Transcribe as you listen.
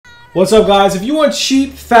What's up, guys? If you want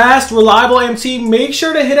cheap, fast, reliable MT, make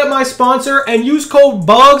sure to hit up my sponsor and use code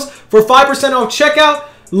BUGS for 5% off checkout.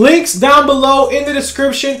 Links down below in the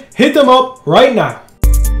description. Hit them up right now.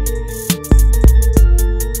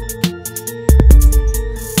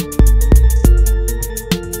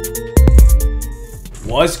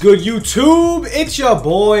 What's good, YouTube? It's your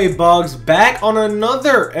boy Bugs back on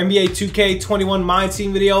another NBA 2K21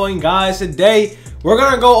 Myteam video. And guys, today we're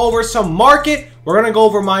gonna go over some market. We're gonna go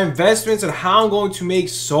over my investments and how I'm going to make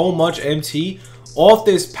so much MT off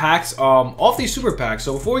this packs, off these super packs.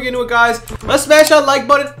 So before we get into it, guys, let's smash that like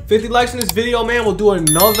button. 50 likes in this video, man. We'll do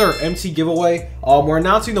another MT giveaway. We're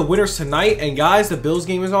announcing the winners tonight, and guys, the Bills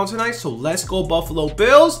game is on tonight. So let's go Buffalo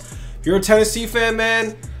Bills. If you're a Tennessee fan,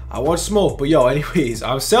 man, I want smoke. But yo, anyways,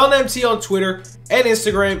 I'm selling MT on Twitter and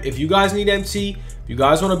Instagram. If you guys need MT, if you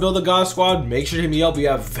guys want to build a God Squad, make sure to hit me up. We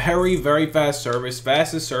have very, very fast service,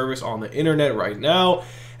 fastest service on the internet right now.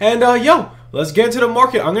 And yo, let's get into the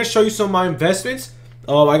market. I'm going to show you some of my investments.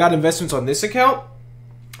 I got investments on this account.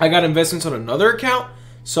 I got investments on another account.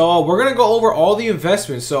 So we're going to go over all the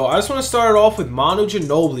investments. So I just want to start it off with Manu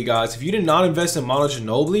Ginobili, guys. If you did not invest in Manu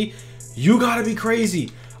Ginobili, you got to be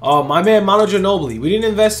crazy. My man Manu Ginobili, we didn't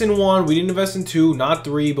invest in 1, we didn't invest in 2, not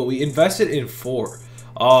 3, but we invested in 4.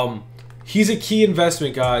 He's a key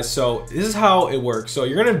investment, guys. So this is how it works. So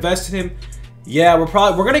you're gonna invest in him. Yeah, we're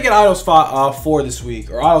gonna get Idols 4 this week,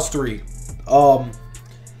 or Idols 3.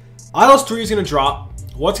 Idols 3 is gonna drop.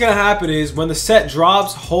 What's gonna happen is when the set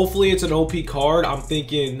drops, hopefully it's an OP card. I'm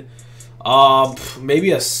thinking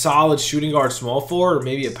maybe a solid shooting guard small forward, or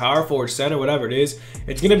maybe a power forward center, whatever it is.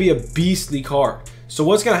 It's gonna be a beastly card. So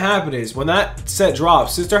what's gonna happen is when that set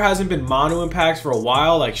drops, since there hasn't been Manu impacts for a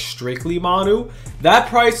while, like strictly Manu, that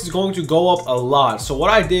price is going to go up a lot. So what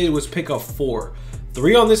I did was pick up 4,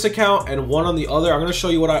 3 on this account and 1 on the other. I'm gonna show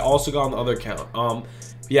you what I also got on the other account.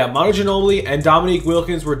 Yeah, Manu Ginobili and Dominique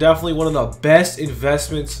Wilkins were definitely one of the best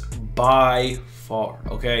investments by far.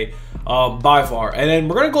 Okay, by far. And then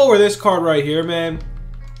we're gonna go over this card right here, man.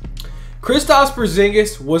 Kristaps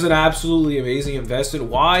Porzingis was an absolutely amazing investment.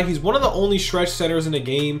 Why? He's one of the only stretch centers in the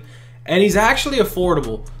game, and he's actually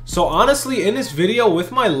affordable. So honestly, in this video,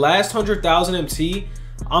 with my last 100,000 MT,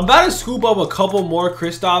 I'm about to scoop up a couple more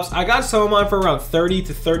Kristaps. I got some of mine for around 30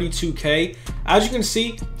 to 32K. As you can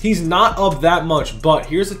see, he's not up that much, but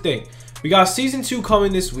here's the thing. We got Season 2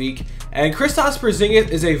 coming this week, and Kristaps Porzingis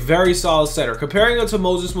is a very solid center. Comparing him to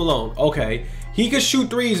Moses Malone, okay, he can shoot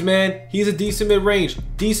threes, man. He's a decent mid-range,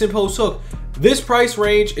 decent post hook. This price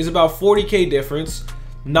range is about 40K difference.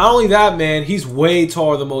 Not only that, man, he's way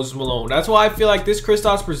taller than Moses Malone. That's why I feel like this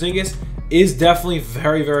Kristaps Porzingis is definitely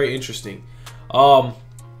very, very interesting.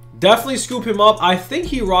 Definitely scoop him up. I think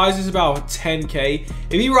he rises about 10K.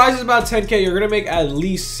 If he rises about 10K, you're going to make at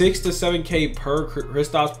least 6 to 7K per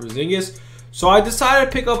Kristaps Porzingis. So I decided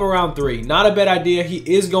to pick up around 3. Not a bad idea. He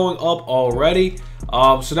is going up already.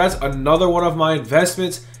 So that's another one of my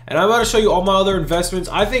investments. And I'm about to show you all my other investments.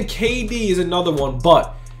 I think KD is another one,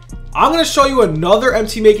 but I'm going to show you another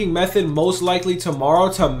MT making method most likely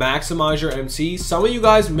tomorrow to maximize your MT. Some of you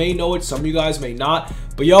guys may know it, some of you guys may not.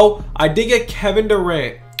 But yo, I did get Kevin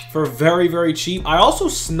Durant for very, very cheap. I also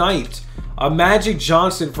sniped a Magic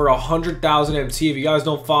Johnson for 100,000 MT. If you guys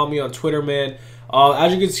don't follow me on Twitter, man,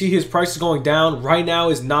 as you can see, his price is going down. Right now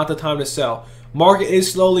is not the time to sell. Market is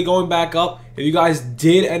slowly going back up. If you guys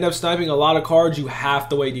did end up sniping a lot of cards, you have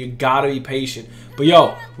to wait. You gotta be patient. But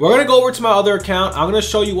yo, we're gonna go over to my other account. I'm gonna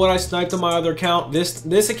show you what I sniped on my other account.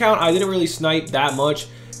 This account, I didn't really snipe that much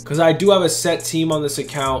because I do have a set team on this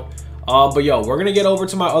account. But yo, we're gonna get over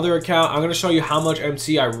to my other account. I'm gonna show you how much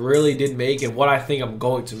MT I really did make and what I think I'm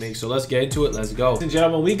going to make. So let's get into it. Let's go. Ladies and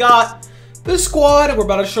gentlemen, we got the squad, and we're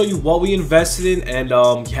about to show you what we invested in, and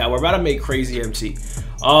yeah, we're about to make crazy MT.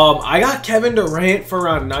 I got Kevin Durant for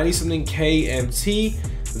around 90-something K MT.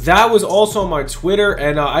 That was also on my Twitter,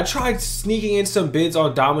 and I tried sneaking in some bids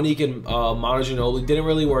on Dominique and Manu Ginobili. Didn't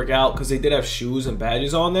really work out because they did have shoes and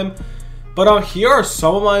badges on them. But here are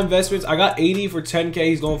some of my investments. I got 80 for 10K.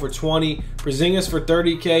 He's going for 20. Porzingis for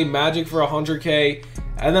 30K. Magic for 100K.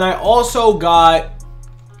 And then I also got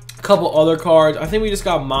a couple other cards. I think we just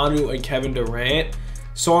got Manu and Kevin Durant.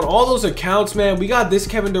 So on all those accounts, man, we got this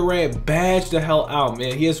Kevin Durant badge the hell out,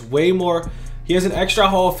 man. He has way more. He has an extra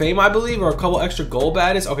Hall of Fame, I believe, or a couple extra gold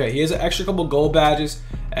badges. Okay, he has an extra couple gold badges.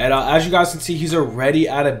 And as you guys can see, he's already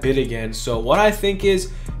at a bid again. So what I think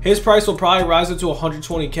is his price will probably rise up to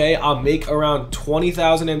 120K. I'll make around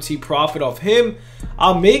 20,000 MT profit off him.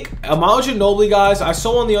 I'll make a Manu Ginobili, guys. I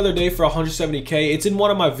saw one the other day for 170K. It's in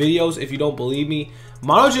one of my videos if you don't believe me.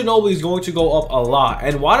 Manu Ginobili is going to go up a lot.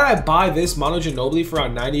 And why did I buy this Manu Ginobili for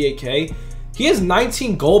around 98K? He has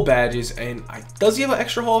 19 gold badges, and does he have an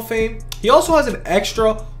extra Hall of Fame? He also has an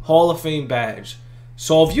extra Hall of Fame badge.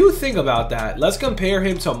 So if you think about that, let's compare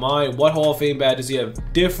him to mine. What Hall of Fame badge does he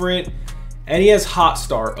have different? And he has Hot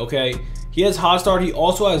Start, okay? He has Hot Start. He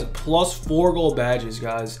also has +4 gold badges,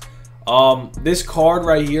 guys. This card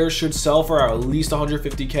right here should sell for at least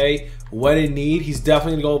 150k when in need. He's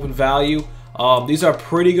definitely going to go up in value. These are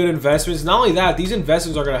pretty good investments. Not only that, these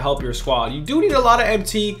investments are going to help your squad. You do need a lot of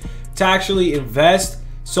MT to actually invest.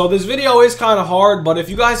 So this video is kind of hard, but if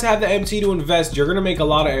you guys have the MT to invest, you're going to make a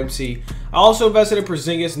lot of MT. I also invested in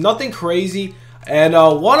Porzingis, nothing crazy. And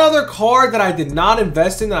one other card that I did not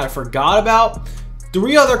invest in that I forgot about.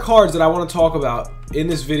 3 other cards that I want to talk about in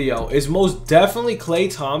this video is most definitely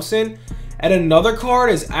Klay Thompson. And another card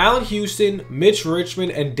is Allen Houston, Mitch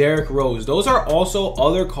Richmond, and Derrick Rose. Those are also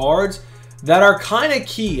other cards that are kind of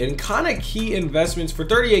key investments. For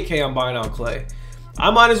 38k, I'm buying out Klay. I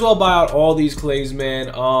might as well buy out all these Klays,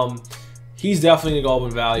 man. He's definitely going to go up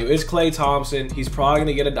in value. It's Klay Thompson. He's probably going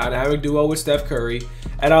to get a dynamic duo with Steph Curry.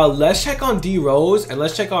 And let's check on D Rose, and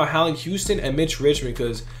let's check on Allen Houston and Mitch Richmond,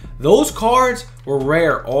 because those cards were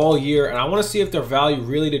rare all year, and I want to see if their value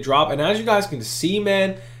really did drop. And as you guys can see,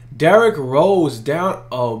 man, Derrick Rose down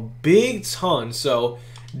a big ton. So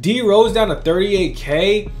D Rose down to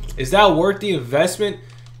 38k. Is that worth the investment?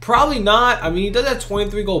 Probably not. I mean, he does have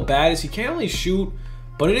 23 gold badges. He can't really shoot,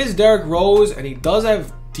 but it is Derrick Rose, and he does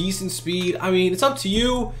have decent speed. I mean, it's up to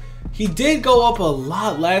you. He did go up a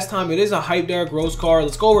lot last time. It is a hype Derrick Rose card.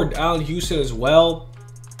 Let's go over to Allen Houston as well.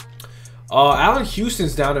 Allen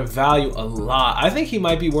Houston's down in value a lot. I think he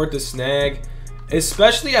might be worth the snag,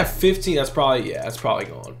 especially at 15. That's probably, yeah, that's probably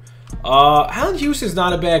gone. Allen Houston's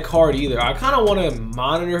not a bad card either. I kind of want to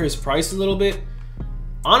monitor his price a little bit.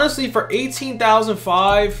 Honestly, for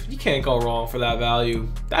 18,005, you can't go wrong for that value.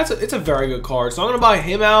 It's a very good card. So I'm gonna buy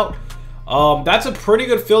him out. That's a pretty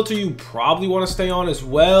good filter you probably want to stay on as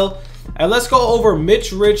well. And let's go over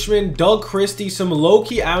Mitch Richmond, Doug Christie, some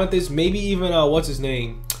low-key Amethyst, maybe even what's his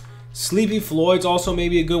name? Sleepy Floyd's also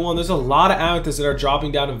maybe a good one. There's a lot of Amethysts that are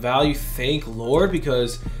dropping down in value, thank Lord,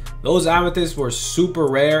 because those Amethysts were super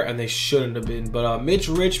rare and they shouldn't have been. But Mitch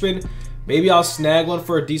Richmond, maybe I'll snag one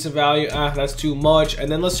for a decent value. That's too much. And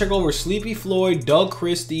then let's check over Sleepy Floyd, Doug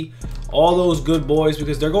Christie, all those good boys,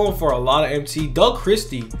 because they're going for a lot of MT. Doug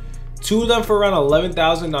Christie, 2 of them for around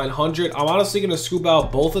 11,900. I'm honestly going to scoop out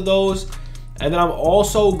both of those. And then I'm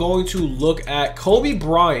also going to look at Kobe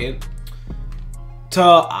Bryant.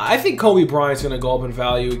 I think Kobe Bryant's going to go up in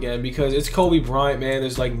value again, because it's Kobe Bryant, man.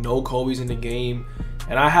 There's like no Kobe's in the game.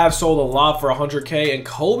 And I have sold a lot for 100k. And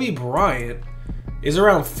Kobe Bryant is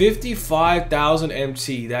around 55,000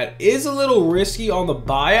 MT. That is a little risky on the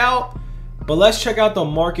buyout, but let's check out the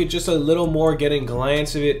market just a little more, getting a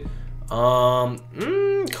glance of it.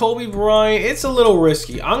 Kobe Bryant, it's a little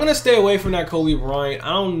risky. I'm gonna stay away from that Kobe Bryant. I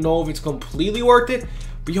don't know if it's completely worth it,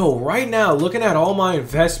 but yo, right now, looking at all my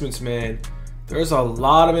investments, man, there's a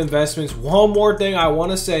lot of investments. One more thing I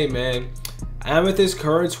want to say, man, Amethyst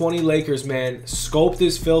current 20 Lakers, man, scope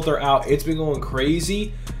this filter out. It's been going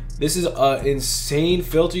crazy. This is an insane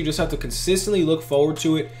filter. You just have to consistently look forward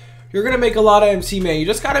to it. You're going to make a lot of MT, man. You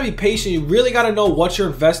just got to be patient. You really got to know what you're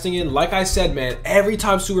investing in. Like I said, man, every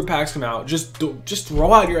time super packs come out, just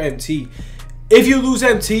throw out your MT. If you lose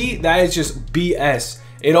MT, that is just BS.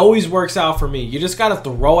 It always works out for me. You just got to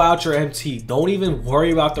throw out your MT. Don't even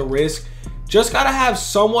worry about the risk. Just got to have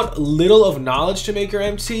somewhat little of knowledge to make your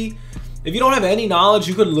MT. If you don't have any knowledge,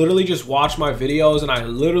 you could literally just watch my videos, and I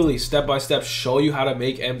literally step-by-step show you how to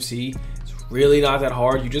make MT. It's really not that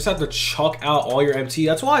hard. You just have to chuck out all your MT.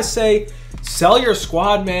 That's why I say sell your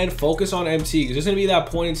squad, man. Focus on MT, because there's going to be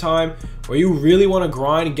that point in time where you really want to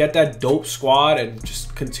grind and get that dope squad and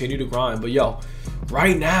just continue to grind. But yo,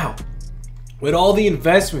 right now, with all the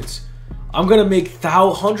investments, I'm going to make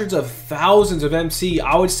hundreds of thousands of MT.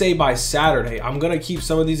 I would say by Saturday. I'm going to keep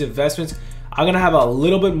some of these investments. I'm going to have a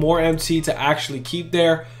little bit more MT to actually keep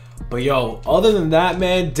there. But yo, other than that,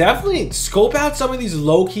 man, definitely scope out some of these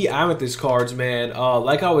low-key Amethyst cards, man.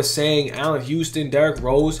 Like I was saying, Allen Houston, Derrick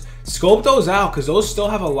Rose, scope those out, because those still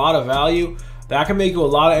have a lot of value. That can make you a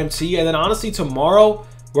lot of MT. And then honestly, tomorrow,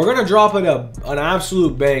 we're going to drop in an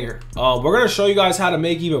absolute banger. We're going to show you guys how to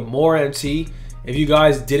make even more MT if you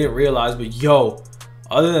guys didn't realize. But yo,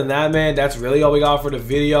 other than that, man, that's really all we got for the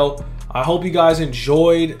video. I hope you guys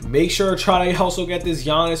enjoyed. Make sure to try to also get this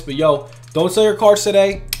Giannis. But yo, don't sell your cards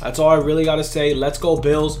today. That's all I really got to say. Let's go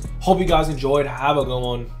Bills. Hope you guys enjoyed. Have a good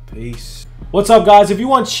one. Peace. What's up, guys? If you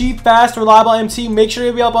want cheap, fast, reliable MT, make sure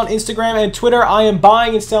to be up on Instagram and Twitter. I am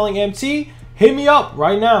buying and selling MT. Hit me up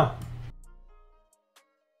right now.